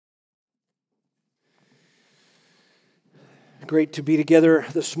Great to be together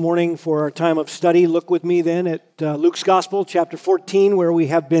this morning for our time of study. Look with me then at Luke's Gospel, chapter 14, where we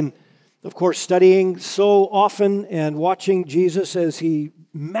have been, of course, studying so often and watching Jesus as he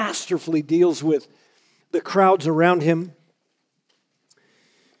masterfully deals with the crowds around him.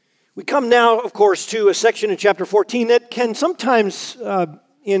 We come now, of course, to a section in chapter 14 that can sometimes,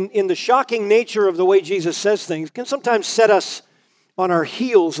 in the shocking nature of the way Jesus says things, can sometimes set us on our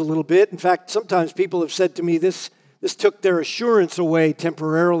heels a little bit. In fact, sometimes people have said to me, this took their assurance away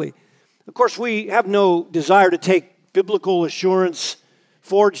temporarily. Of course, we have no desire to take biblical assurance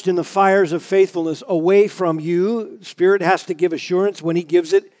forged in the fires of faithfulness away from you. Spirit has to give assurance. When he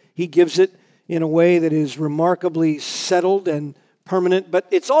gives it in a way that is remarkably settled and permanent. But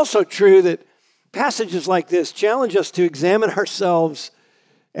it's also true that passages like this challenge us to examine ourselves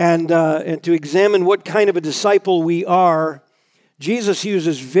and to examine what kind of a disciple we are. Jesus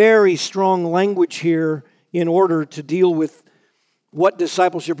uses very strong language here in order to deal with what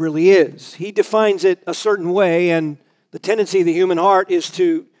discipleship really is. He defines it a certain way, and the tendency of the human heart is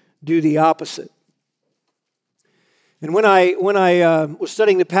to do the opposite. And when I was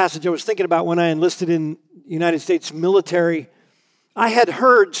studying the passage, I was thinking about when I enlisted in the United States military. I had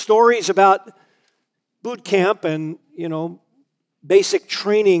heard stories about boot camp and, basic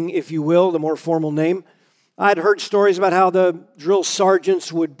training, if you will, the more formal name. I'd heard stories about how the drill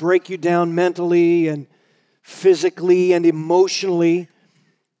sergeants would break you down mentally and physically and emotionally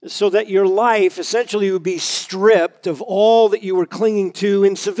so that your life essentially would be stripped of all that you were clinging to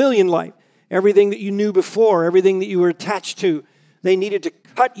in civilian life. Everything that you knew before, everything that you were attached to. They needed to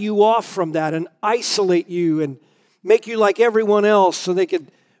cut you off from that and isolate you and make you like everyone else so they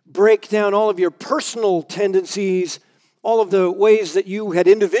could break down all of your personal tendencies, all of the ways that you had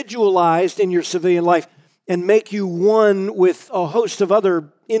individualized in your civilian life, and make you one with a host of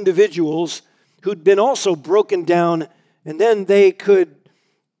other individuals who'd been also broken down, and then they could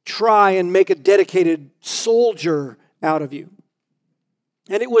try and make a dedicated soldier out of you.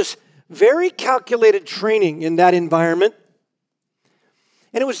 And it was very calculated training in that environment.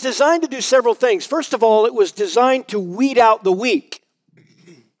 And it was designed to do several things. First of all, it was designed to weed out the weak.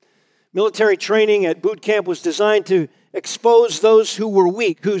 Military training at boot camp was designed to expose those who were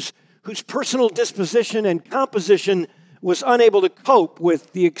weak, whose personal disposition and composition was unable to cope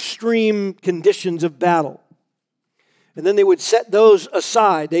with the extreme conditions of battle. And then they would set those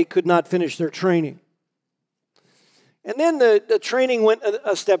aside. They could not finish their training. And then the training went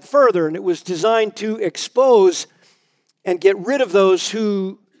a step further, and it was designed to expose and get rid of those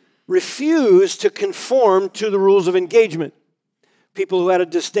who refused to conform to the rules of engagement. People who had a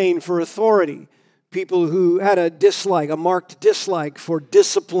disdain for authority. People who had a marked dislike for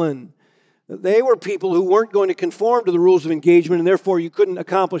discipline. They were people who weren't going to conform to the rules of engagement, and therefore you couldn't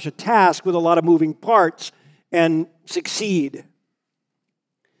accomplish a task with a lot of moving parts and succeed.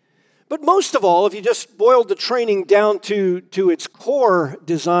 But most of all, if you just boiled the training down to its core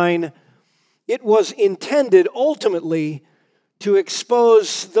design, it was intended ultimately to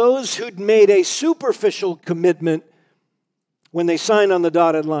expose those who'd made a superficial commitment when they signed on the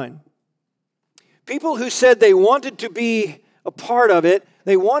dotted line. People who said they wanted to be a part of it,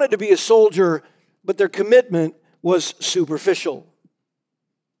 they wanted to be a soldier, but their commitment was superficial.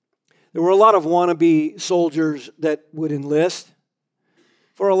 There were a lot of wannabe soldiers that would enlist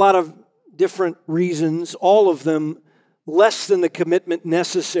for a lot of different reasons, all of them less than the commitment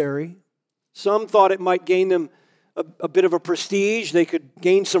necessary. Some thought it might gain them a bit of a prestige. They could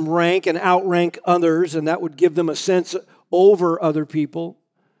gain some rank and outrank others, and that would give them a sense over other people.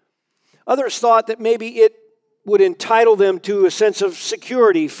 Others thought that maybe it would entitle them to a sense of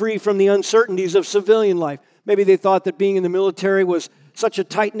security, free from the uncertainties of civilian life. Maybe they thought that being in the military was such a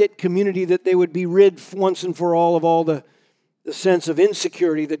tight-knit community that they would be rid once and for all the sense of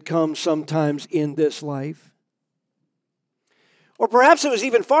insecurity that comes sometimes in this life. Or perhaps it was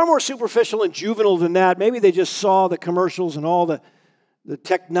even far more superficial and juvenile than that. Maybe they just saw the commercials and all the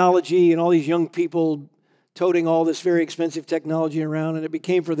technology and all these young people toting all this very expensive technology around, and it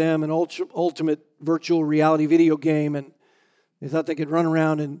became for them an ultimate virtual reality video game, and they thought they could run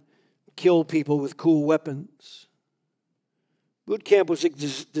around and kill people with cool weapons. Boot camp was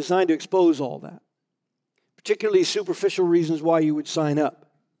designed to expose all that, particularly superficial reasons why you would sign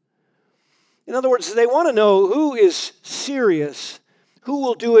up. In other words, they want to know who is serious, who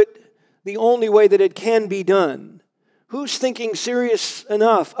will do it the only way that it can be done, who's thinking serious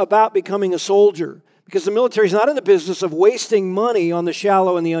enough about becoming a soldier, because the military is not in the business of wasting money on the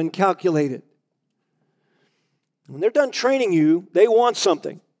shallow and the uncalculated. When they're done training you, they want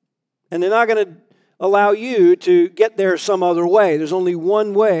something, and they're not going to allow you to get there some other way. There's only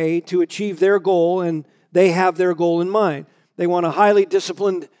one way to achieve their goal, and they have their goal in mind. They want a highly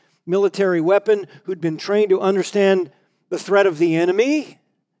disciplined military weapon who'd been trained to understand the threat of the enemy,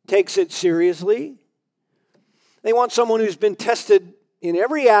 takes it seriously. They want someone who's been tested in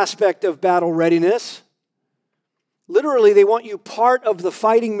every aspect of battle readiness. Literally, they want you part of the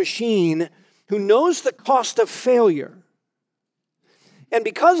fighting machine who knows the cost of failure. And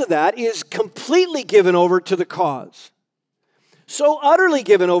because of that, is completely given over to the cause. So utterly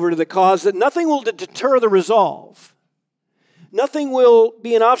given over to the cause that nothing will deter the resolve. Nothing will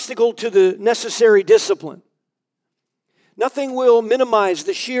be an obstacle to the necessary discipline. Nothing will minimize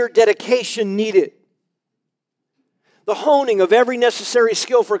the sheer dedication needed. The honing of every necessary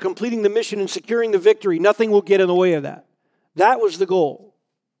skill for completing the mission and securing the victory, nothing will get in the way of that. That was the goal.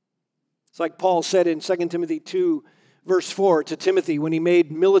 It's like Paul said in 2 Timothy 2, verse 4 to Timothy when he made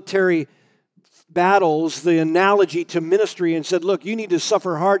military battles the analogy to ministry and said, look, you need to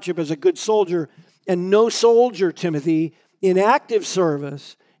suffer hardship as a good soldier. And no soldier, Timothy, in active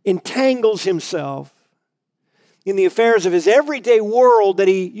service entangles himself in the affairs of his everyday world that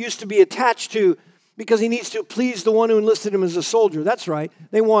he used to be attached to because he needs to please the one who enlisted him as a soldier. That's right.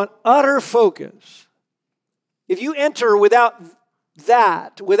 They want utter focus. If you enter without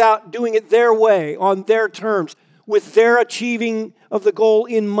that, without doing it their way, on their terms, with their achieving of the goal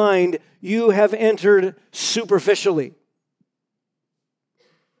in mind, you have entered superficially.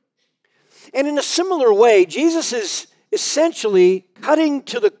 And in a similar way, Jesus is essentially cutting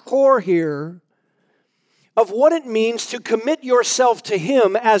to the core here of what it means to commit yourself to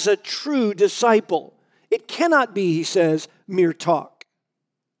Him as a true disciple. It cannot be, he says, mere talk.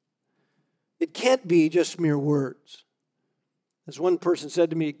 It can't be just mere words. As one person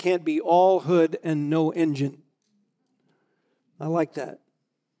said to me, it can't be all hood and no engine. I like that.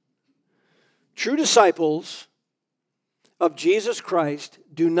 True disciples of Jesus Christ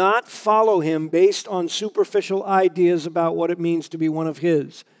do not follow Him based on superficial ideas about what it means to be one of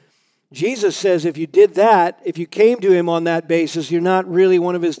His. Jesus says if you did that, if you came to Him on that basis, you're not really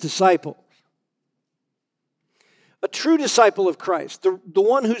one of His disciples. A true disciple of Christ, the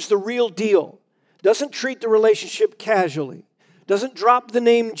one who's the real deal, doesn't treat the relationship casually, doesn't drop the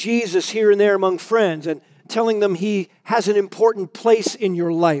name Jesus here and there among friends and telling them He has an important place in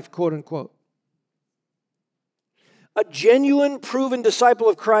your life, quote unquote. A genuine, proven disciple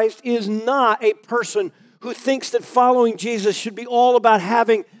of Christ is not a person who thinks that following Jesus should be all about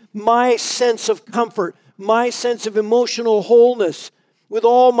having my sense of comfort, my sense of emotional wholeness with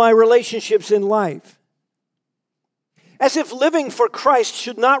all my relationships in life. As if living for Christ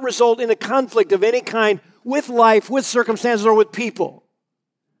should not result in a conflict of any kind with life, with circumstances, or with people.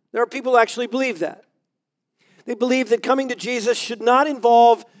 There are people who actually believe that. They believe that coming to Jesus should not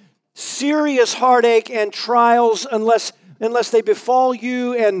involve serious heartache and trials unless they befall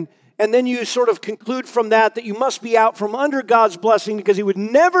you and then you sort of conclude from that you must be out from under God's blessing because He would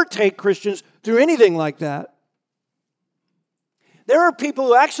never take Christians through anything like that. There are people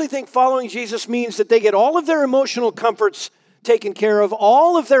who actually think following Jesus means that they get all of their emotional comforts taken care of,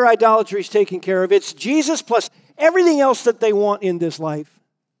 all of their idolatries taken care of. It's Jesus plus everything else that they want in this life.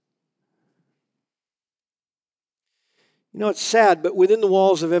 You know, it's sad, but within the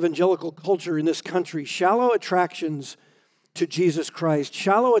walls of evangelical culture in this country, shallow attractions to Jesus Christ,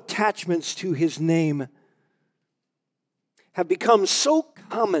 shallow attachments to His name have become so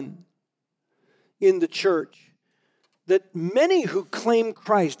common in the church that many who claim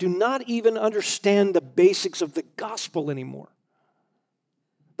Christ do not even understand the basics of the gospel anymore.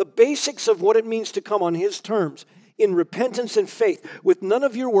 The basics of what it means to come on His terms in repentance and faith, with none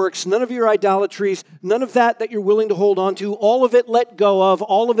of your works, none of your idolatries, none of that you're willing to hold on to, all of it let go of,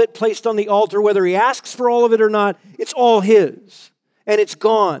 all of it placed on the altar, whether He asks for all of it or not, it's all His, and it's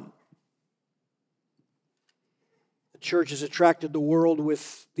gone. The church has attracted the world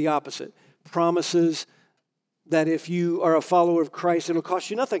with the opposite. Promises that if you are a follower of Christ, it'll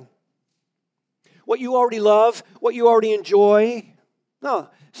cost you nothing. What you already love, what you already enjoy, no,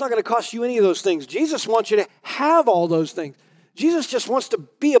 it's not going to cost you any of those things. Jesus wants you to have all those things. Jesus just wants to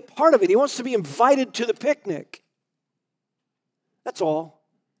be a part of it. He wants to be invited to the picnic. That's all.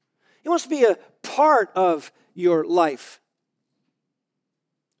 He wants to be a part of your life.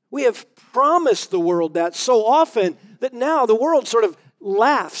 We have promised the world that so often that now the world sort of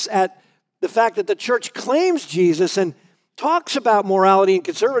laughs at the fact that the church claims Jesus and talks about morality and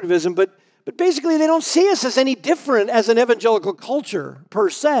conservatism, but basically they don't see us as any different as an evangelical culture per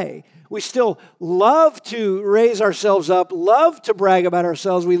se. We still love to raise ourselves up, love to brag about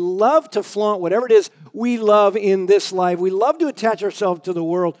ourselves. We love to flaunt whatever it is we love in this life. We love to attach ourselves to the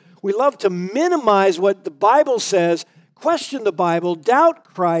world. We love to minimize what the Bible says, question the Bible, doubt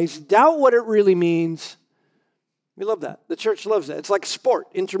Christ, doubt what it really means. We love that. The church loves that. It's like sport,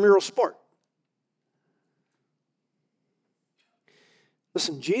 intramural sport.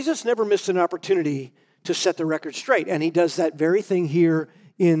 Listen, Jesus never missed an opportunity to set the record straight, and he does that very thing here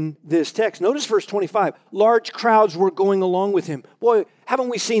in this text. Notice verse 25. Large crowds were going along with him. Boy, haven't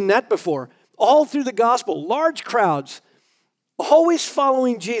we seen that before? All through the gospel, large crowds always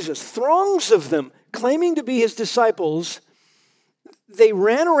following Jesus, throngs of them claiming to be his disciples. They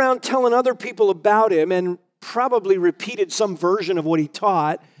ran around telling other people about him and probably repeated some version of what he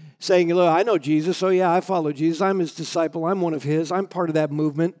taught, saying, look, I know Jesus. Oh, yeah, I follow Jesus. I'm his disciple. I'm one of his. I'm part of that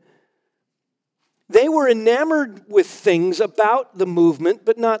movement. They were enamored with things about the movement,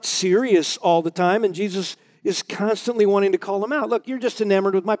 but not serious all the time. And Jesus is constantly wanting to call them out. Look, you're just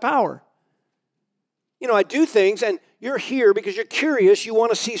enamored with my power. You know, I do things, and you're here because you're curious. You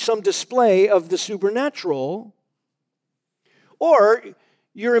want to see some display of the supernatural. Or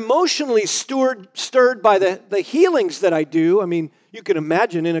you're emotionally stirred by the healings that I do. I mean, you can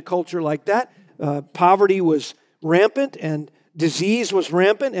imagine in a culture like that, poverty was rampant and disease was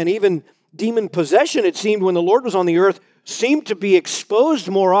rampant, and even demon possession, it seemed, when the Lord was on the earth, seemed to be exposed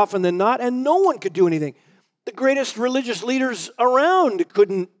more often than not, and no one could do anything. The greatest religious leaders around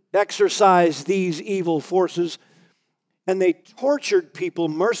couldn't exorcise these evil forces, and they tortured people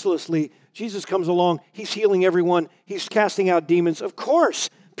mercilessly. Jesus comes along, he's healing everyone, he's casting out demons. Of course,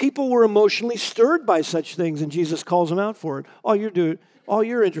 people were emotionally stirred by such things, and Jesus calls them out for it. All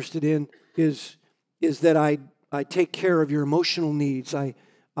you're interested in is that I take care of your emotional needs.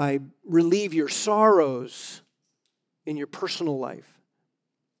 I relieve your sorrows in your personal life.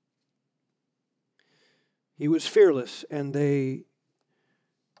 He was fearless, and they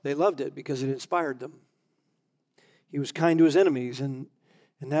loved it because it inspired them. He was kind to his enemies, and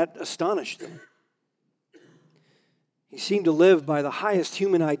that astonished them. He seemed to live by the highest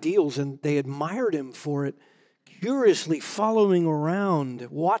human ideals, and they admired him for it, curiously following around,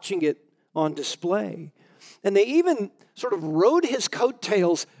 watching it on display. And they even sort of rode his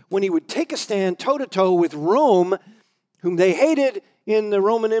coattails when he would take a stand toe-to-toe with Rome, whom they hated in the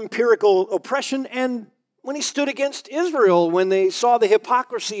Roman empirical oppression, and when he stood against Israel, when they saw the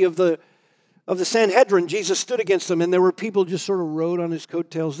hypocrisy of the Sanhedrin, Jesus stood against them, and there were people just sort of rode on his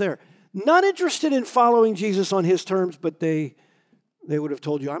coattails there. Not interested in following Jesus on his terms, but they would have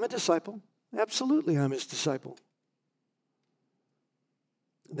told you, I'm a disciple. Absolutely, I'm his disciple.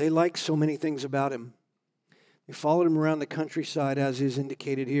 They liked so many things about him. They followed him around the countryside, as is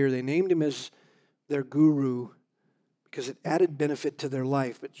indicated here. They named him as their guru because it added benefit to their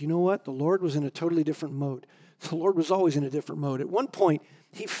life. But you know what? The Lord was in a totally different mode. The Lord was always in a different mode. At one point,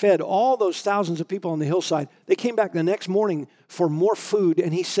 he fed all those thousands of people on the hillside. They came back the next morning for more food,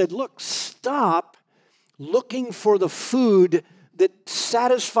 and he said, look, stop looking for the food that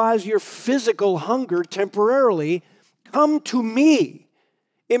satisfies your physical hunger temporarily. Come to me.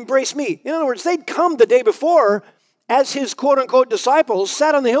 Embrace me. In other words, they'd come the day before as his quote-unquote disciples,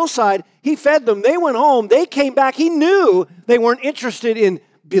 sat on the hillside. He fed them. They went home. They came back. He knew they weren't interested in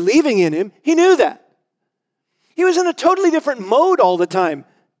believing in him. He knew that. He was in a totally different mode all the time.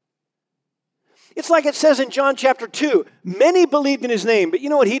 It's like it says in John chapter 2, many believed in his name, but you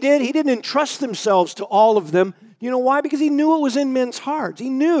know what he did? He didn't entrust themselves to all of them. You know why? Because he knew what was in men's hearts. He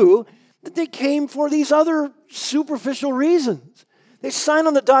knew that they came for these other superficial reasons. They signed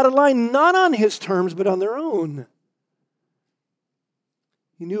on the dotted line, not on his terms, but on their own.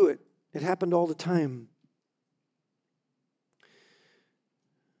 He knew it. It happened all the time.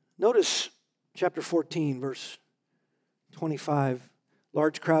 Notice chapter 14, verse 25.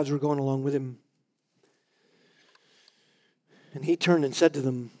 Large crowds were going along with him. And he turned and said to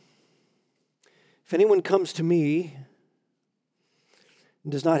them, if anyone comes to me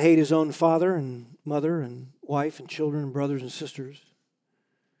and does not hate his own father and mother and wife and children and brothers and sisters,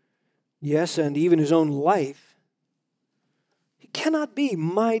 yes, and even his own life, he cannot be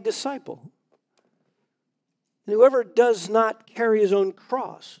my disciple. And whoever does not carry his own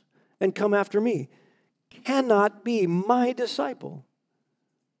cross and come after me cannot be my disciple.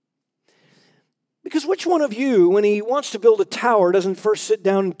 Because which one of you, when he wants to build a tower, doesn't first sit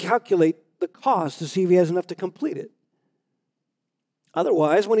down and calculate the cost to see if he has enough to complete it?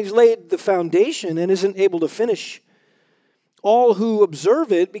 Otherwise, when he's laid the foundation and isn't able to finish, all who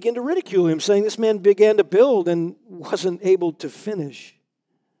observe it begin to ridicule him, saying, this man began to build and wasn't able to finish.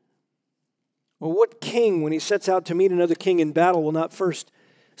 Or what king, when he sets out to meet another king in battle, will not first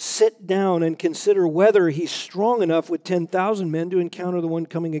sit down and consider whether he's strong enough with 10,000 men to encounter the one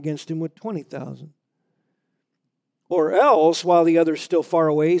coming against him with 20,000? Or else, while the other's still far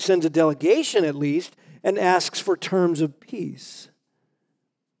away, he sends a delegation at least and asks for terms of peace.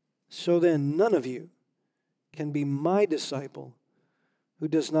 So then, none of you can be my disciple who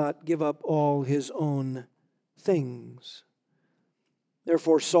does not give up all his own things.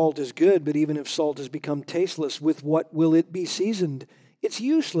 Therefore, salt is good, but even if salt has become tasteless, with what will it be seasoned? It's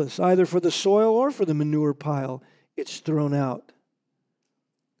useless, either for the soil or for the manure pile. It's thrown out.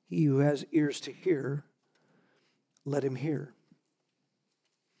 He who has ears to hear, let him hear.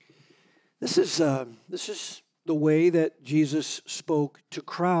 This is the way that Jesus spoke to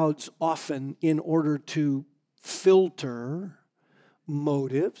crowds often in order to filter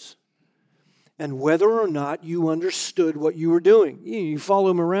motives and whether or not you understood what you were doing. You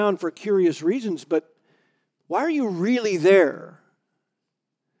follow him around for curious reasons, but why are you really there?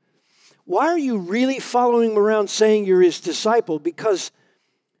 Why are you really following him around saying you're his disciple? Because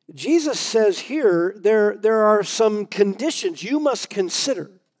Jesus says here there are some conditions you must consider.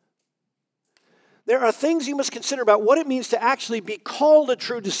 There are things you must consider about what it means to actually be called a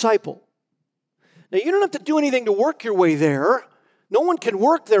true disciple. Now, you don't have to do anything to work your way there. No one can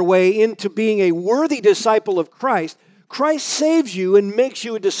work their way into being a worthy disciple of Christ. Christ saves you and makes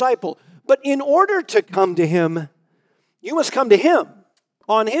you a disciple. But in order to come to him, you must come to him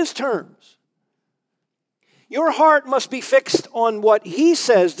on his terms. Your heart must be fixed on what he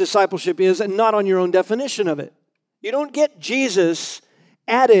says discipleship is and not on your own definition of it. You don't get Jesus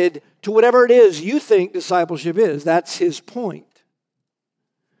added to whatever it is you think discipleship is. That's his point.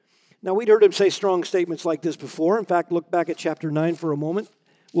 Now, we'd heard him say strong statements like this before. In fact, look back at chapter 9 for a moment.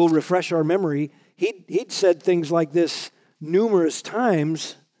 We'll refresh our memory. He'd said things like this numerous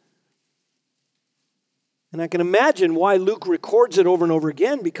times. And I can imagine why Luke records it over and over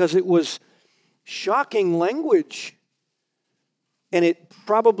again, because it was shocking language. And it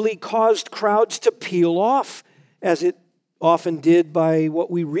probably caused crowds to peel off, as it often did by what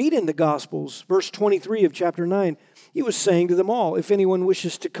we read in the Gospels. Verse 23 of chapter 9, he was saying to them all, if anyone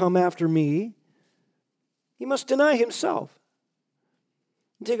wishes to come after me, he must deny himself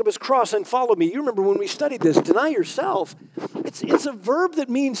and take up his cross and follow me. You remember when we studied this, deny yourself. It's a verb that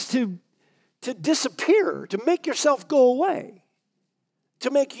means to disappear, to make yourself go away, to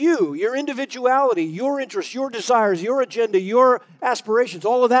make you, your individuality, your interests, your desires, your agenda, your aspirations,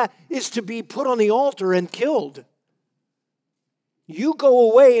 all of that is to be put on the altar and killed. You go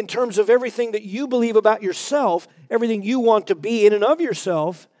away in terms of everything that you believe about yourself, everything you want to be in and of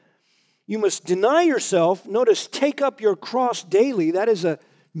yourself. You must deny yourself. Notice, take up your cross daily. That is a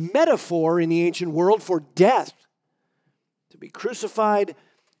metaphor in the ancient world for death. To be crucified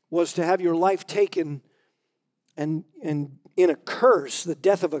was to have your life taken and in a curse, the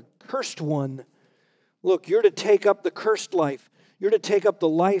death of a cursed one. Look, you're to take up the cursed life. You're to take up the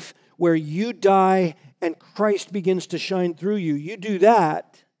life where you die and Christ begins to shine through you. You do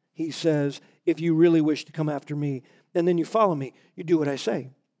that, he says, if you really wish to come after me. And then you follow me. You do what I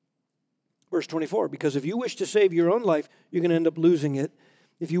say. Verse 24, because if you wish to save your own life, you're going to end up losing it.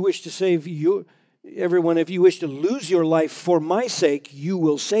 If you wish to save everyone, if you wish to lose your life for my sake, you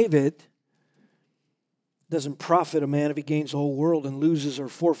will save it. It doesn't profit a man if he gains the whole world and loses or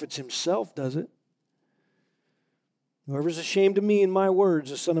forfeits himself, does it? Whoever is ashamed of me and my words,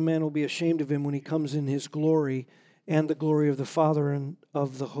 the Son of Man will be ashamed of him when he comes in his glory and the glory of the Father and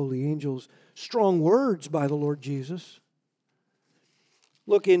of the holy angels. Strong words by the Lord Jesus.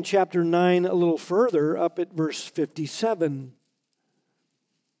 Look in chapter 9 a little further, up at verse 57.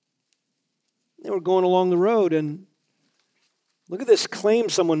 They were going along the road, and look at this claim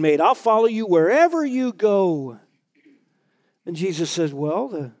someone made. I'll follow you wherever you go. And Jesus says, well,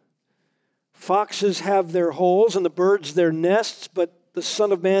 the foxes have their holes and the birds their nests, but the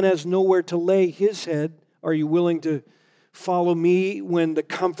Son of Man has nowhere to lay his head. Are you willing to follow me when the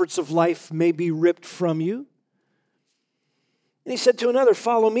comforts of life may be ripped from you? And he said to another,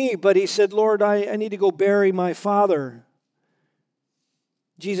 follow me. But he said, Lord, I need to go bury my father.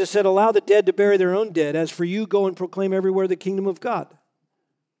 Jesus said, allow the dead to bury their own dead. As for you, go and proclaim everywhere the kingdom of God.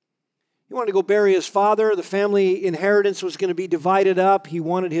 He wanted to go bury his father. The family inheritance was going to be divided up. He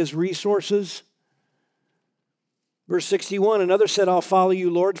wanted his resources. Verse 61, another said, I'll follow you,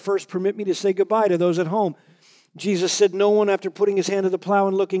 Lord. First, permit me to say goodbye to those at home. Jesus said, no one, after putting his hand to the plow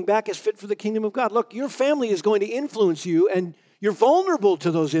and looking back, is fit for the kingdom of God. Look, your family is going to influence you, and you're vulnerable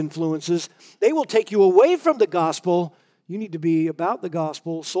to those influences. They will take you away from the gospel. You need to be about the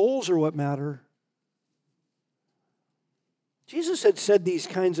gospel. Souls are what matter. Jesus had said these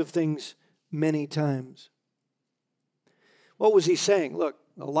kinds of things many times. What was he saying? Look,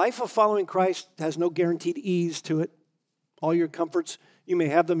 a life of following Christ has no guaranteed ease to it. All your comforts, you may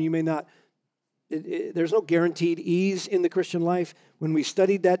have them, you may not. There's no guaranteed ease in the Christian life. When we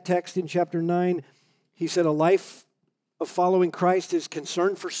studied that text in chapter 9, he said a life of following Christ is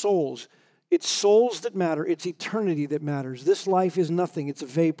concern for souls. It's souls that matter. It's eternity that matters. This life is nothing. It's a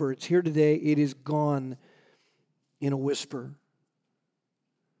vapor. It's here today. It is gone in a whisper.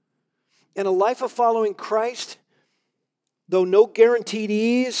 And a life of following Christ, though no guaranteed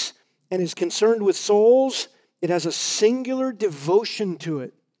ease and is concerned with souls, it has a singular devotion to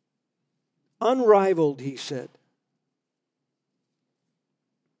it. Unrivaled, he said.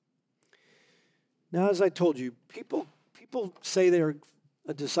 Now, as I told you, people say they're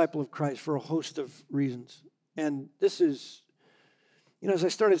a disciple of Christ for a host of reasons. And this is, as I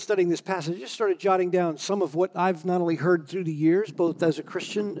started studying this passage, I just started jotting down some of what I've not only heard through the years, both as a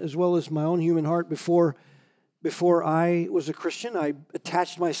Christian as well as my own human heart before I was a Christian. I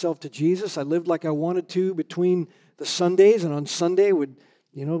attached myself to Jesus. I lived like I wanted to between the Sundays, and on Sunday would,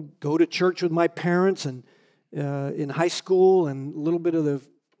 go to church with my parents, and in high school and a little bit of the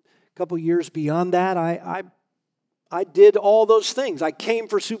couple years beyond that, I did all those things. I came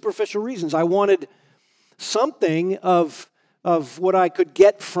for superficial reasons. I wanted something of what I could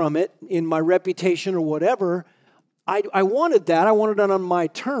get from it in my reputation or whatever. I wanted that. I wanted it on my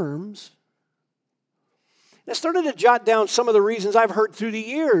terms. And I started to jot down some of the reasons I've heard through the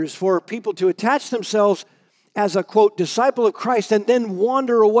years for people to attach themselves as a, quote, disciple of Christ and then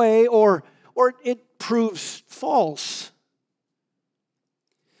wander away, or it proves false.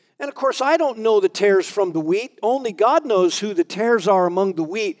 And of course, I don't know the tares from the wheat. Only God knows who the tares are among the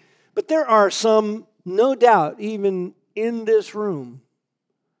wheat. But there are some, no doubt, even in this room,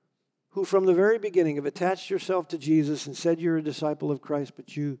 who from the very beginning have attached yourself to Jesus and said you're a disciple of Christ,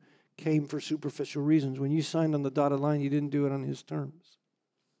 but you came for superficial reasons. When you signed on the dotted line, you didn't do it on His terms.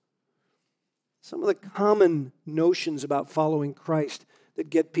 Some of the common notions about following Christ that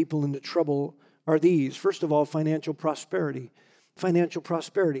get people into trouble are these. First of all, financial prosperity. Financial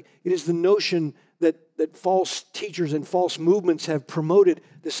prosperity. It is the notion that false teachers and false movements have promoted,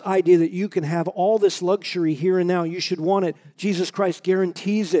 this idea that you can have all this luxury here and now. You should want it. Jesus Christ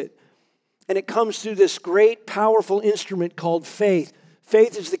guarantees it. And it comes through this great, powerful instrument called faith.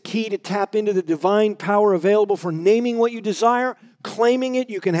 Faith is the key to tap into the divine power available for naming what you desire, claiming it.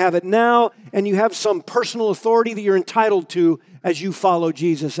 You can have it now, and you have some personal authority that you're entitled to as you follow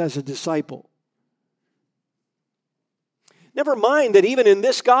Jesus as a disciple. Never mind that even in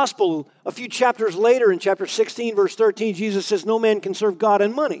this gospel, a few chapters later, in chapter 16, verse 13, Jesus says, no man can serve God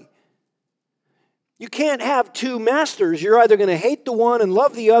and money. You can't have two masters. You're either going to hate the one and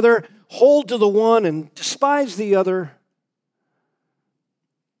love the other, hold to the one and despise the other.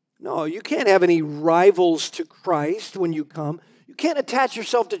 No, you can't have any rivals to Christ when you come. You can't attach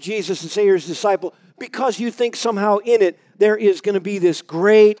yourself to Jesus and say you're His disciple because you think somehow in it there is going to be this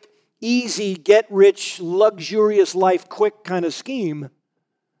great, easy, get-rich, luxurious life quick kind of scheme.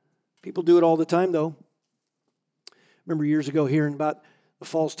 People do it all the time, though. I remember years ago hearing about the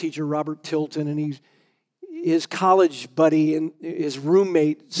false teacher Robert Tilton, and his college buddy and his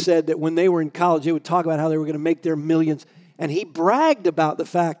roommate said that when they were in college, they would talk about how they were going to make their millions. And he bragged about the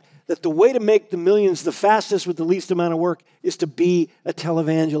fact that the way to make the millions the fastest with the least amount of work is to be a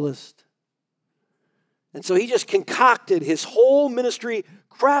televangelist. And so he just concocted his whole ministry,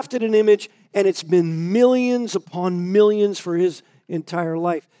 crafted an image, and it's been millions upon millions for his entire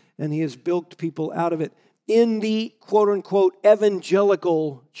life. And he has bilked people out of it in the quote-unquote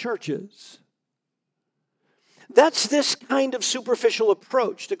evangelical churches. That's this kind of superficial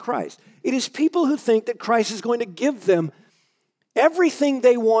approach to Christ. It is people who think that Christ is going to give them everything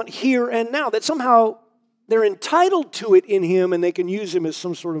they want here and now, that somehow they're entitled to it in Him and they can use Him as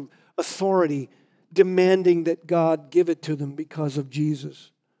some sort of authority, demanding that God give it to them because of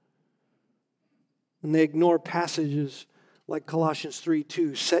Jesus. And they ignore passages like Colossians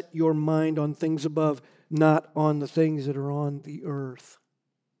 3:2, set your mind on things above, not on the things that are on the earth.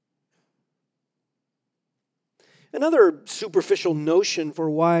 Another superficial notion for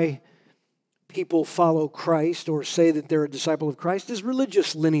why people follow Christ or say that they're a disciple of Christ is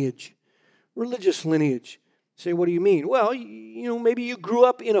religious lineage. Religious lineage. Say, what do you mean? Well, maybe you grew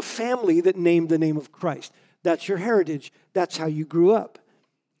up in a family that named the name of Christ. That's your heritage. That's how you grew up.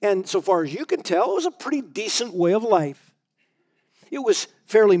 And so far as you can tell, it was a pretty decent way of life. It was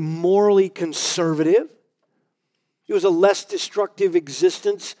fairly morally conservative. It was a less destructive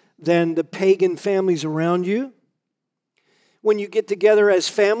existence than the pagan families around you. When you get together as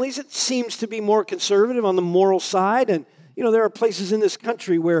families, it seems to be more conservative on the moral side. And, there are places in this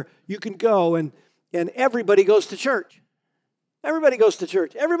country where you can go and everybody goes to church. Everybody goes to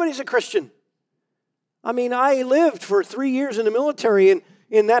church. Everybody's a Christian. I mean, I lived for 3 years in the military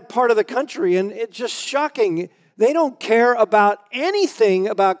in that part of the country, and it's just shocking. They don't care about anything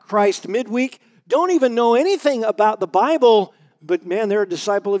about Christ midweek, don't even know anything about the Bible But man, they're a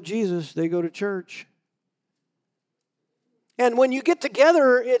disciple of Jesus. They go to church. And when you get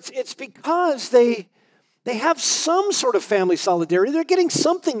together, it's because they have some sort of family solidarity. They're getting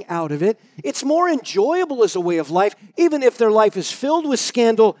something out of it. It's more enjoyable as a way of life. Even if their life is filled with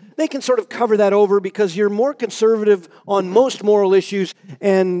scandal, they can sort of cover that over because you're more conservative on most moral issues,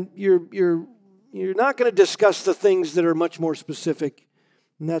 and you're not going to discuss the things that are much more specific,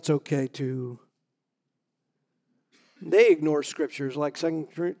 and that's okay too. They ignore scriptures like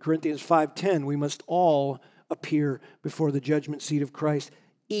 2 Corinthians 5:10. We must all appear before the judgment seat of Christ.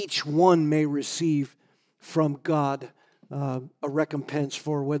 Each one may receive from God a recompense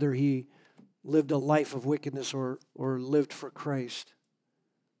for whether he lived a life of wickedness or lived for Christ.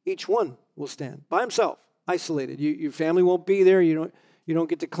 Each one will stand by himself, isolated. Your family won't be there. You don't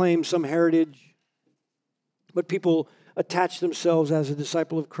get to claim some heritage. But people attach themselves as a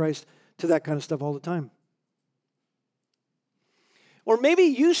disciple of Christ to that kind of stuff all the time. Or maybe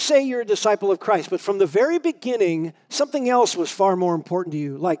you say you're a disciple of Christ, but from the very beginning, something else was far more important to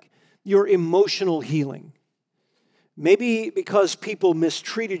you, like your emotional healing. Maybe because people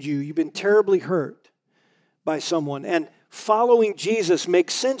mistreated you, you've been terribly hurt by someone, and following Jesus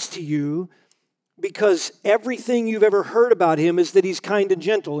makes sense to you because everything you've ever heard about him is that he's kind and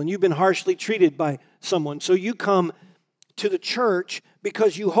gentle, and you've been harshly treated by someone. So you come to the church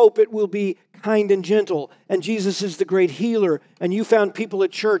because you hope it will be kind and gentle, and Jesus is the great healer, and you found people at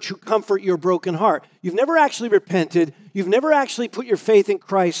church who comfort your broken heart. You've never actually repented. You've never actually put your faith in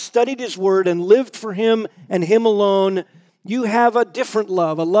Christ, studied his word, and lived for him and him alone. You have a different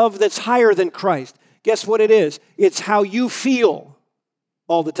love, a love that's higher than Christ. Guess what it is? It's how you feel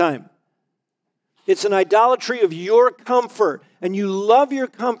all the time. It's an idolatry of your comfort, and you love your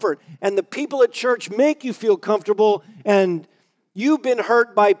comfort, and the people at church make you feel comfortable, and you've been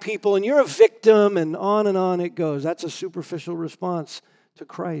hurt by people, and you're a victim, and on it goes. That's a superficial response to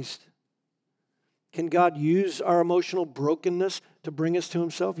Christ. Can God use our emotional brokenness to bring us to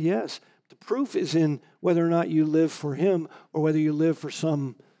himself? Yes. The proof is in whether or not you live for him or whether you live for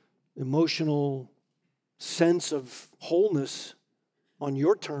some emotional sense of wholeness on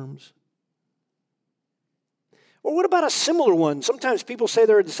your terms. Or what about a similar one? Sometimes people say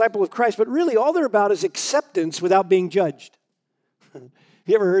they're a disciple of Christ, but really all they're about is acceptance without being judged.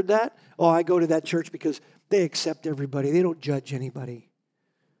 You ever heard that? Oh, I go to that church because they accept everybody. They don't judge anybody.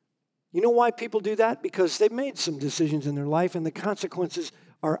 You know why people do that? Because they've made some decisions in their life and the consequences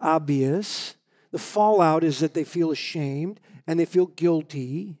are obvious. The fallout is that they feel ashamed and they feel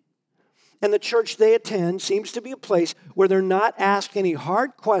guilty. And the church they attend seems to be a place where they're not asked any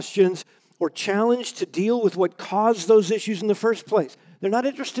hard questions or challenged to deal with what caused those issues in the first place. They're not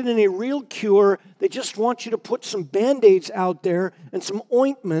interested in a real cure. They just want you to put some Band-Aids out there and some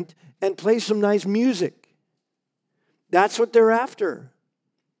ointment and play some nice music. That's what they're after.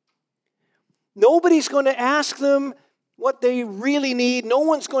 Nobody's going to ask them what they really need. No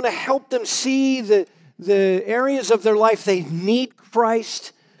one's going to help them see the areas of their life they need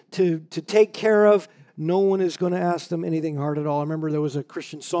Christ to take care of. No one is going to ask them anything hard at all. I remember there was a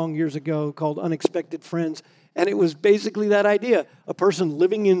Christian song years ago called Unexpected Friends, and it was basically that idea. A person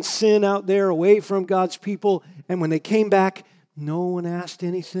living in sin out there away from God's people, and when they came back, no one asked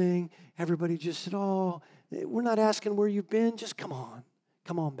anything. Everybody just said, oh, we're not asking where you've been. Just come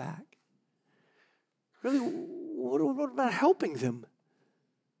on back. Really, what about helping them?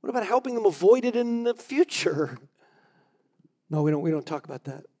 What about helping them avoid it in the future? No, we don't talk about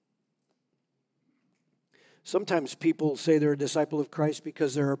that. Sometimes people say they're a disciple of Christ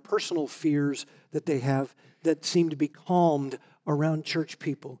because there are personal fears that they have that seem to be calmed around church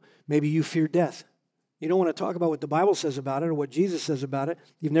people. Maybe you fear death. You don't want to talk about what the Bible says about it or what Jesus says about it.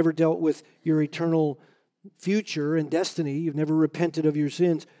 You've never dealt with your eternal future and destiny. You've never repented of your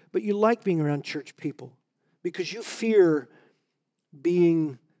sins. But you like being around church people because you fear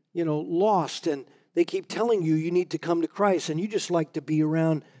being, lost. And they keep telling you need to come to Christ. And you just like to be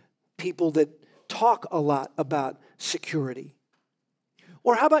around people that talk a lot about security.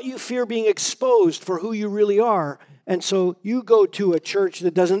 Or how about you fear being exposed for who you really are, and so you go to a church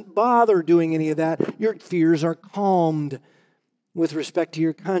that doesn't bother doing any of that. Your fears are calmed with respect to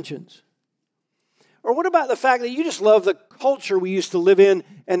your conscience. Or what about the fact that you just love the culture we used to live in,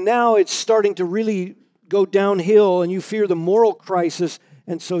 and now it's starting to really go downhill, and you fear the moral crisis,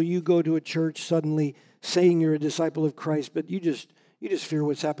 and so you go to a church suddenly saying you're a disciple of Christ, but you just fear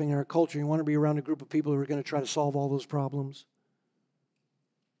what's happening in our culture. You want to be around a group of people who are going to try to solve all those problems.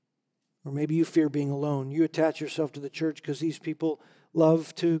 Or maybe you fear being alone. You attach yourself to the church because these people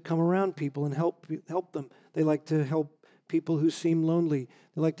love to come around people and help them. They like to help people who seem lonely.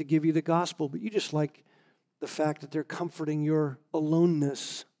 They like to give you the gospel, but you just like the fact that they're comforting your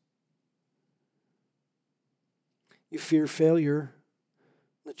aloneness. You fear failure.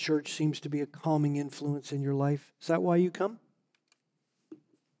 The church seems to be a calming influence in your life. Is that why you come?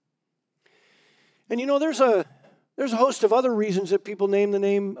 And you know, there's a host of other reasons that people name the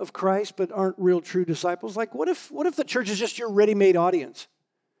name of Christ but aren't real true disciples. Like, what if the church is just your ready-made audience?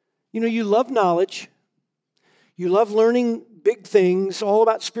 You know, you love knowledge. You love learning big things, all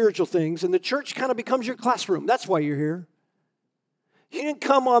about spiritual things, and the church kind of becomes your classroom. That's why you're here. You didn't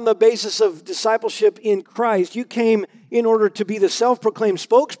come on the basis of discipleship in Christ. You came in order to be the self-proclaimed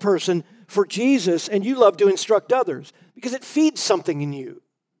spokesperson for Jesus, and you love to instruct others because it feeds something in you.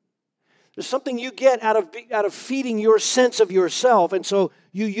 There's something you get out of feeding your sense of yourself, and so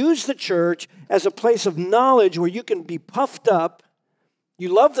you use the church as a place of knowledge where you can be puffed up. You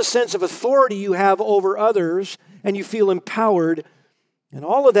love the sense of authority you have over others, and you feel empowered. And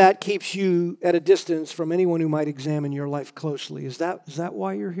all of that keeps you at a distance from anyone who might examine your life closely. Is that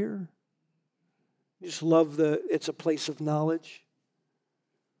why you're here? You just love it's a place of knowledge?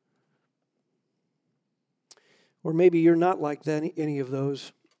 Or maybe you're not like that, any of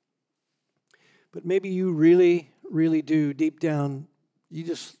those. But maybe you really, really do, deep down, you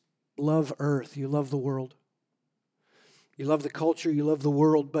just love earth. You love the world. You love the culture. You love the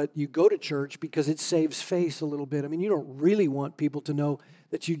world. But you go to church because it saves face a little bit. I mean, you don't really want people to know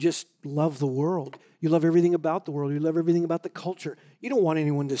that you just love the world. You love everything about the world. You love everything about the culture. You don't want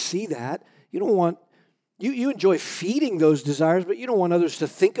anyone to see that. You don't want... You enjoy feeding those desires, but you don't want others to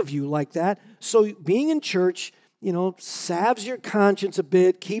think of you like that. So being in church, you know, salves your conscience a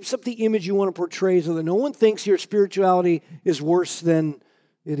bit, keeps up the image you want to portray so that no one thinks your spirituality is worse than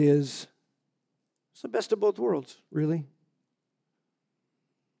it is. It's the best of both worlds, really.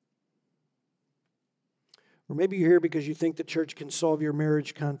 Or maybe you're here because you think the church can solve your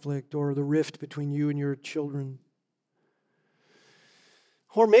marriage conflict or the rift between you and your children.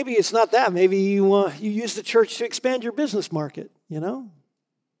 Or maybe it's not that. Maybe you use the church to expand your business market, you know?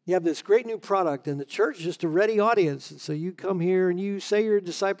 You have this great new product, and the church is just a ready audience. And so you come here, and you say you're a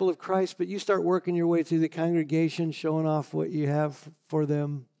disciple of Christ, but you start working your way through the congregation, showing off what you have for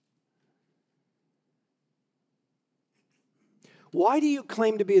them. Why do you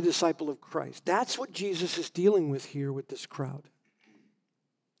claim to be a disciple of Christ? That's what Jesus is dealing with here with this crowd.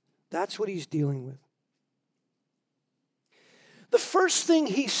 That's what he's dealing with. The first thing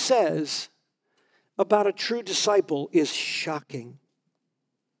he says about a true disciple is shocking.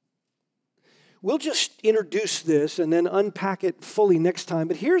 We'll just introduce this and then unpack it fully next time.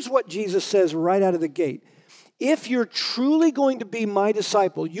 But here's what Jesus says right out of the gate. If you're truly going to be my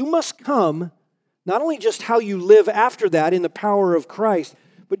disciple, you must come, not only just how you live after that in the power of Christ,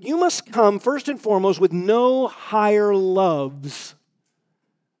 but you must come first and foremost with no higher loves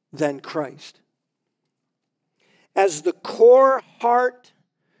than Christ. As the core heart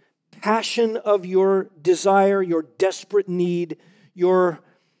passion of your desire, your desperate need, your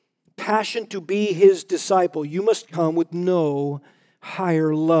passion to be his disciple, you must come with no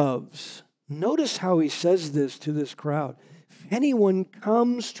higher loves. Notice how he says this to this crowd. If anyone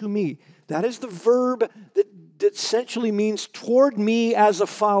comes to me, that is the verb that essentially means toward me as a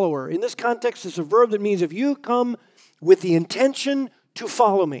follower. In this context, it's a verb that means if you come with the intention to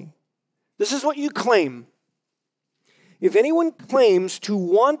follow me. This is what you claim. If anyone claims to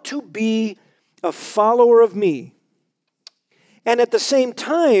want to be a follower of me, and at the same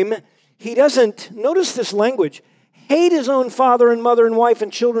time, he doesn't, notice this language, hate his own father and mother and wife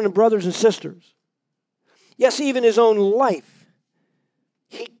and children and brothers and sisters. Yes, even his own life.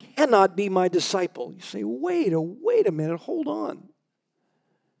 He cannot be my disciple. You say, wait a minute, hold on.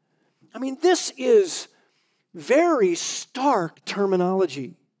 I mean, this is very stark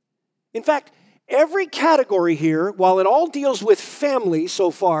terminology. In fact, every category here, while it all deals with family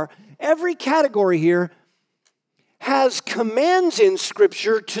so far, every category here has commands in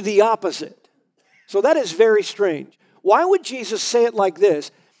Scripture to the opposite. So that is very strange. Why would Jesus say it like this?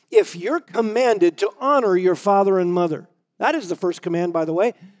 If you're commanded to honor your father and mother. That is the first command, by the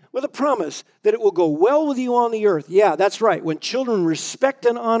way, with a promise that it will go well with you on the earth. Yeah, that's right. When children respect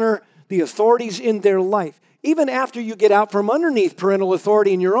and honor the authorities in their life, even after you get out from underneath parental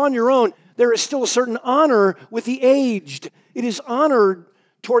authority and you're on your own, there is still a certain honor with the aged. It is honored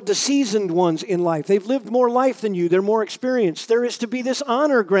toward the seasoned ones in life. They've lived more life than you. They're more experienced. There is to be this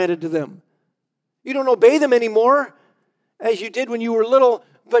honor granted to them. You don't obey them anymore as you did when you were little,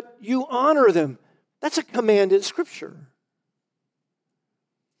 but you honor them. That's a command in Scripture.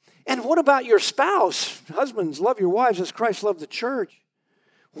 And what about your spouse? Husbands, love your wives as Christ loved the church.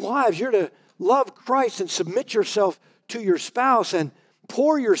 Wives, you're to love Christ and submit yourself to your spouse. And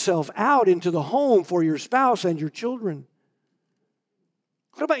pour yourself out into the home for your spouse and your children.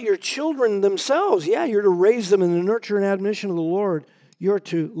 What about your children themselves? Yeah, you're to raise them in the nurture and admonition of the Lord. You're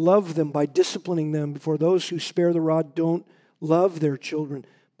to love them by disciplining them. For those who spare the rod don't love their children,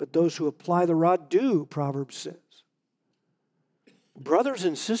 but those who apply the rod do, Proverbs says. Brothers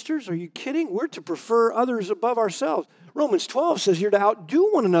and sisters, are you kidding? We're to prefer others above ourselves. Romans 12 says you're to outdo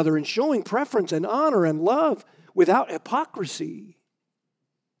one another in showing preference and honor and love without hypocrisy.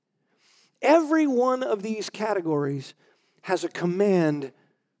 Every one of these categories has a command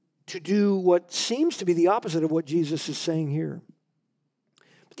to do what seems to be the opposite of what Jesus is saying here.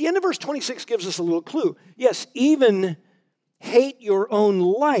 But the end of verse 26 gives us a little clue. Yes, even hate your own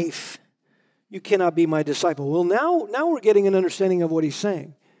life, you cannot be my disciple. Well, now we're getting an understanding of what he's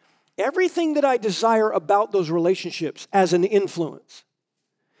saying. Everything that I desire about those relationships as an influence,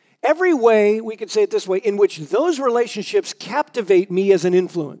 every way, we could say it this way, in which those relationships captivate me as an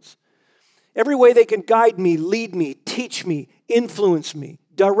influence, every way they can guide me, lead me, teach me, influence me,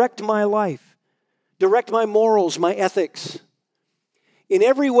 direct my life, direct my morals, my ethics. In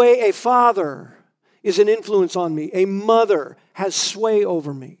every way, a father is an influence on me. A mother has sway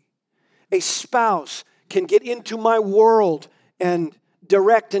over me. A spouse can get into my world and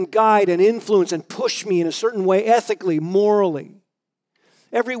direct and guide and influence and push me in a certain way ethically, morally.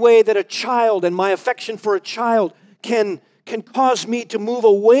 Every way that a child and my affection for a child can cause me to move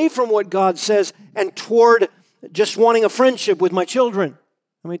away from what God says and toward just wanting a friendship with my children.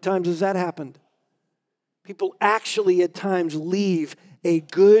 How many times has that happened? People actually at times leave a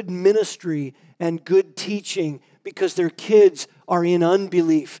good ministry and good teaching because their kids are in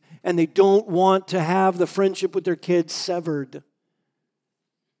unbelief and they don't want to have the friendship with their kids severed.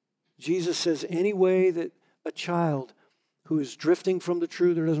 Jesus says any way that a child who is drifting from the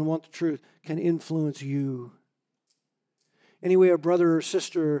truth or doesn't want the truth can influence you. Anyway, a brother or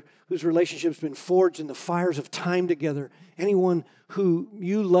sister whose relationship's been forged in the fires of time together, anyone who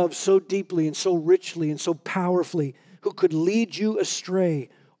you love so deeply and so richly and so powerfully, who could lead you astray,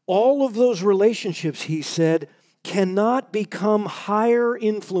 all of those relationships, he said, cannot become higher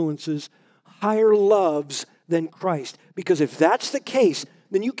influences, higher loves than Christ. Because if that's the case,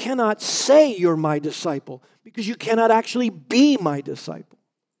 then you cannot say you're my disciple, because you cannot actually be my disciple.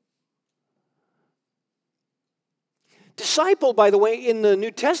 Disciple, by the way, in the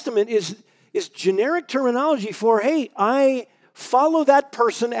New Testament is generic terminology for, hey, I follow that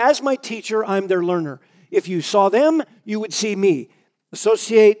person as my teacher, I'm their learner. If you saw them, you would see me.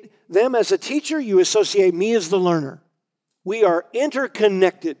 Associate them as a teacher, you associate me as the learner. We are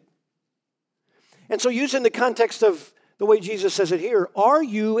interconnected. And so using the context of the way Jesus says it here, are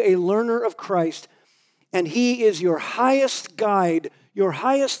you a learner of Christ and he is your highest guide, your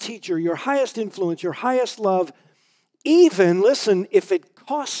highest teacher, your highest influence, your highest love, even, listen, if it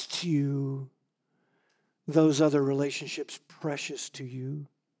costs you those other relationships precious to you?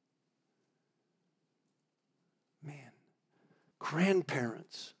 Man,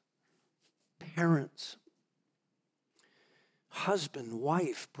 grandparents, parents, husband,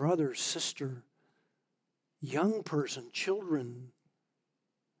 wife, brother, sister, young person, children.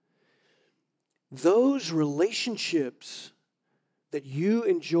 Those relationships that you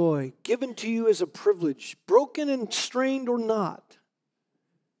enjoy, given to you as a privilege, broken and strained or not,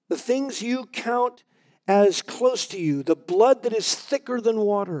 the things you count as close to you, the blood that is thicker than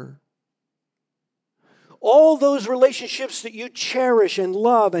water, all those relationships that you cherish and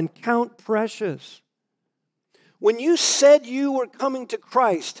love and count precious. When you said you were coming to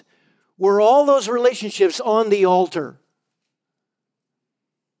Christ, were all those relationships on the altar?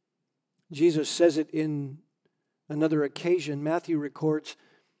 Jesus says it in another occasion. Matthew records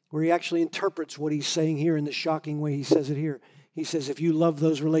where he actually interprets what he's saying here in the shocking way he says it here. He says, if you love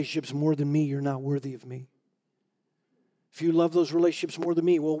those relationships more than me, you're not worthy of me. If you love those relationships more than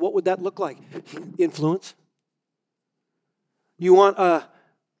me, well, what would that look like? Influence. You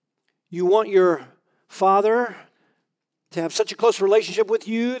want your father to have such a close relationship with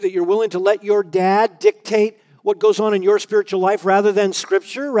you that you're willing to let your dad dictate what goes on in your spiritual life rather than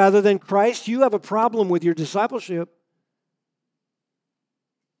Scripture, rather than Christ? You have a problem with your discipleship.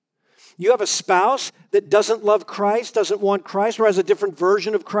 You have a spouse that doesn't love Christ, doesn't want Christ, or has a different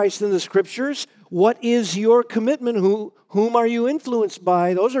version of Christ than the Scriptures. What is your commitment? Whom are you influenced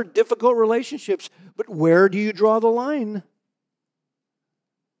by? Those are difficult relationships, but where do you draw the line?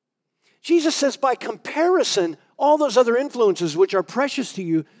 Jesus says, by comparison, all those other influences which are precious to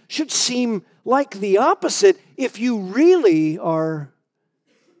you should seem like the opposite if you really are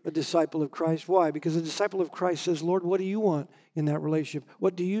a disciple of Christ. Why? Because a disciple of Christ says, Lord, what do you want in that relationship?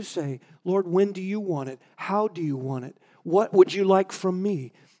 What do you say? Lord, when do you want it? How do you want it? What would you like from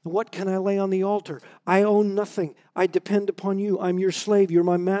me? What can I lay on the altar? I own nothing. I depend upon you. I'm your slave. You're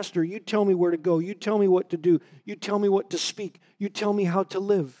my master. You tell me where to go. You tell me what to do. You tell me what to speak. You tell me how to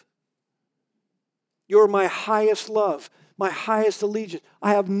live. You're my highest love, my highest allegiance.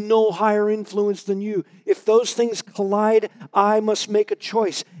 I have no higher influence than you. If those things collide, I must make a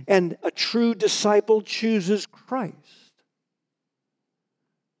choice. And a true disciple chooses Christ.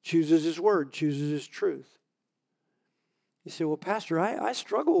 Chooses His word, chooses His truth. You say, well, Pastor, I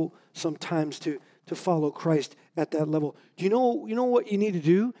struggle sometimes to follow Christ at that level. Do you know what you need to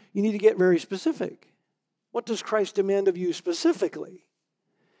do? You need to get very specific. What does Christ demand of you specifically?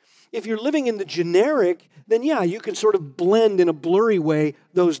 If you're living in the generic, then yeah, you can sort of blend in a blurry way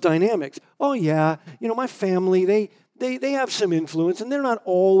those dynamics. Oh yeah, my family, they have some influence and they're not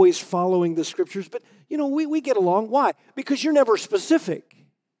always following the scriptures, but we get along. Why? Because you're never specific.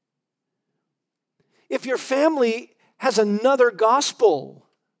 If your family has another gospel,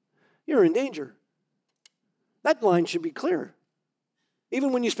 you're in danger. That line should be clear.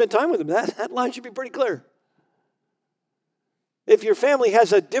 Even when you spend time with them, that line should be pretty clear. If your family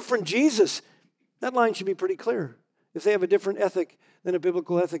has a different Jesus, that line should be pretty clear. If they have a different ethic than a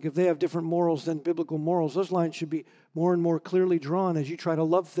biblical ethic, if they have different morals than biblical morals, those lines should be more and more clearly drawn as you try to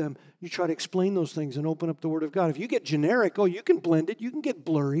love them. You try to explain those things and open up the Word of God. If you get generic, you can blend it, you can get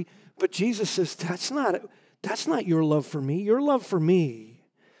blurry, but Jesus says, that's not your love for me. Your love for me,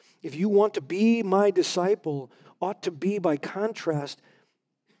 if you want to be my disciple, ought to be, by contrast,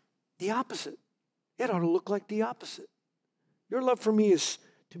 the opposite. It ought to look like the opposite. Your love for me is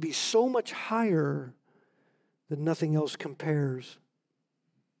to be so much higher that nothing else compares.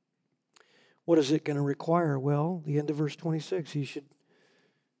 What is it going to require? Well, the end of verse 26, you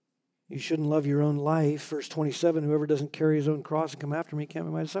shouldn't love your own life. Verse 27, whoever doesn't carry his own cross and come after me can't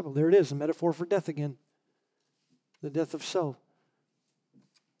be my disciple. There it is, a metaphor for death again. The death of self.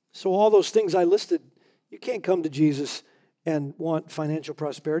 So all those things I listed, you can't come to Jesus and want financial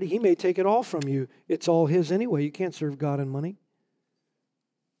prosperity. He may take it all from you. It's all His anyway. You can't serve God and money.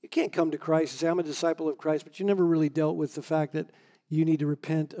 You can't come to Christ and say, I'm a disciple of Christ, but you never really dealt with the fact that you need to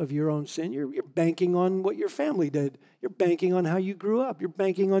repent of your own sin. You're banking on what your family did. You're banking on how you grew up. You're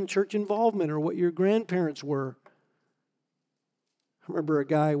banking on church involvement or what your grandparents were. I remember a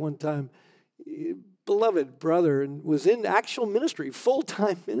guy one time, beloved brother, and was in actual ministry,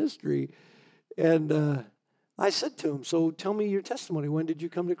 full-time ministry. And I said to him, so tell me your testimony. When did you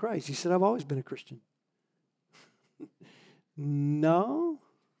come to Christ? He said, I've always been a Christian. No,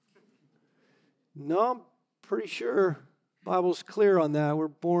 I'm pretty sure the Bible's clear on that. We're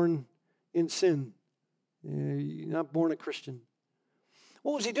born in sin. You're not born a Christian.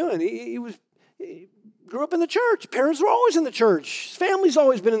 What was he doing? He grew up in the church. Parents were always in the church. His family's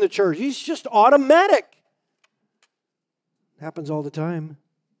always been in the church. He's just automatic. Happens all the time.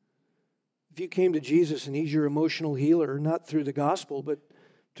 If you came to Jesus and He's your emotional healer, not through the gospel, but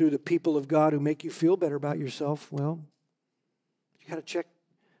through the people of God who make you feel better about yourself, well, you got to check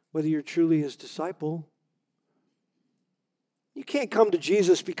whether you're truly His disciple. You can't come to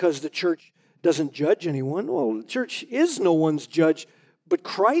Jesus because the church doesn't judge anyone. Well, the church is no one's judge, but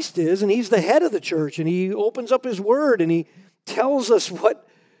Christ is, and He's the head of the church, and He opens up His word, and He tells us what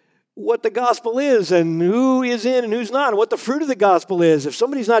the gospel is and who is in and who's not, and what the fruit of the gospel is. If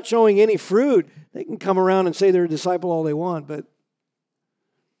somebody's not showing any fruit, they can come around and say they're a disciple all they want, but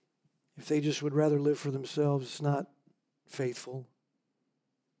if they just would rather live for themselves, it's not faithful.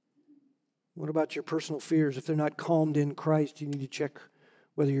 What about your personal fears? If they're not calmed in Christ, you need to check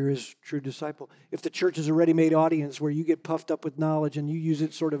whether you're His true disciple. If the church is a ready-made audience where you get puffed up with knowledge and you use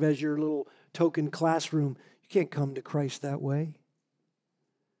it sort of as your little token classroom, you can't come to Christ that way.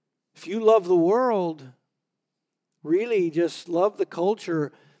 If you love the world, really just love the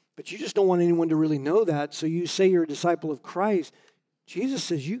culture, but you just don't want anyone to really know that, so you say you're a disciple of Christ, Jesus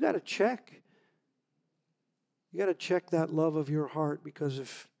says you got to check. You got to check that love of your heart, because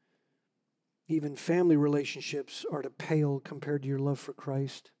if even family relationships are to pale compared to your love for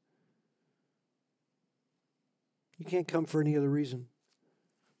Christ, you can't come for any other reason.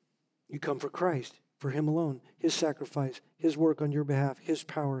 You come for Christ, for Him alone, His sacrifice, His work on your behalf, His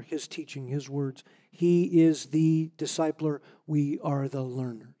power, His teaching, His words. He is the discipler. We are the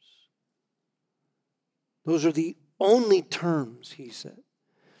learners. Those are the only terms, He said.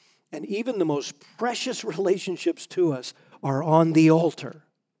 And even the most precious relationships to us are on the altar.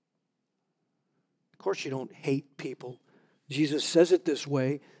 Of course, you don't hate people. Jesus says it this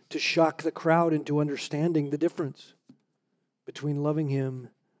way to shock the crowd into understanding the difference between loving Him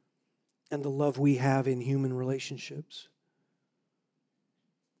and the love we have in human relationships.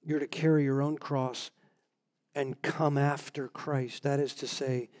 You're to carry your own cross and come after Christ. That is to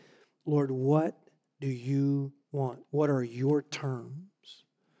say, Lord, what do you want? What are your terms?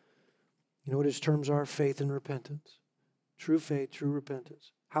 You know what his terms are? Faith and repentance. True faith, true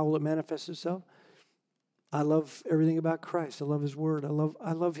repentance. How will it manifest itself? I love everything about Christ. I love his word. I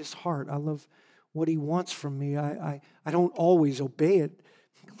love his heart. I love what he wants from me. I don't always obey it.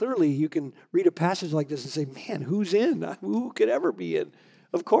 Clearly, you can read a passage like this and say, man, who's in? Who could ever be in?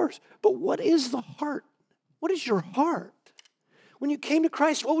 Of course. But what is the heart? What is your heart? When you came to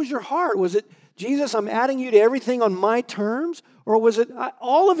Christ, what was your heart? Was it, Jesus, I'm adding you to everything on my terms? Or was it,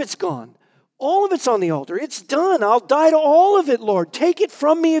 all of it's gone? All of it's on the altar. It's done. I'll die to all of it, Lord. Take it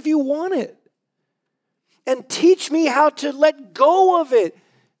from me if you want it. And teach me how to let go of it.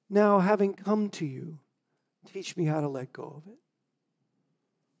 Now, having come to you, teach me how to let go of it.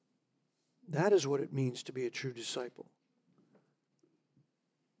 That is what it means to be a true disciple.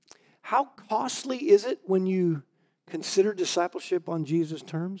 How costly is it when you consider discipleship on Jesus'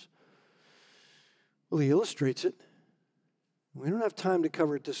 terms? Well, he illustrates it. We don't have time to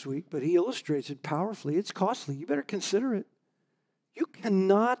cover it this week, but he illustrates it powerfully. It's costly. You better consider it. You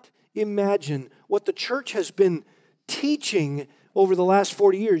cannot imagine what the church has been teaching over the last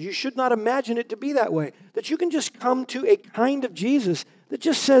 40 years. You should not imagine it to be that way. That you can just come to a kind of Jesus that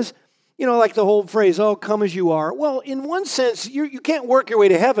just says, you know, like the whole phrase, oh, come as you are. Well, in one sense, you can't work your way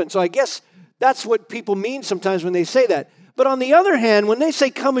to heaven. So I guess that's what people mean sometimes when they say that. But on the other hand, when they say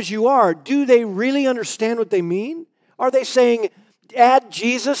come as you are, do they really understand what they mean? Are they saying, add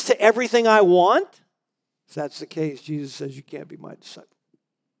Jesus to everything I want? If that's the case, Jesus says you can't be my disciple.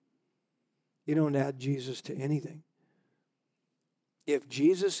 You don't add Jesus to anything. If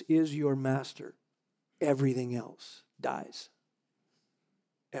Jesus is your master, everything else dies.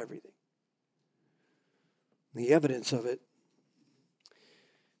 Everything. The evidence of it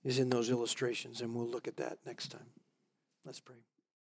is in those illustrations, and we'll look at that next time. Let's pray.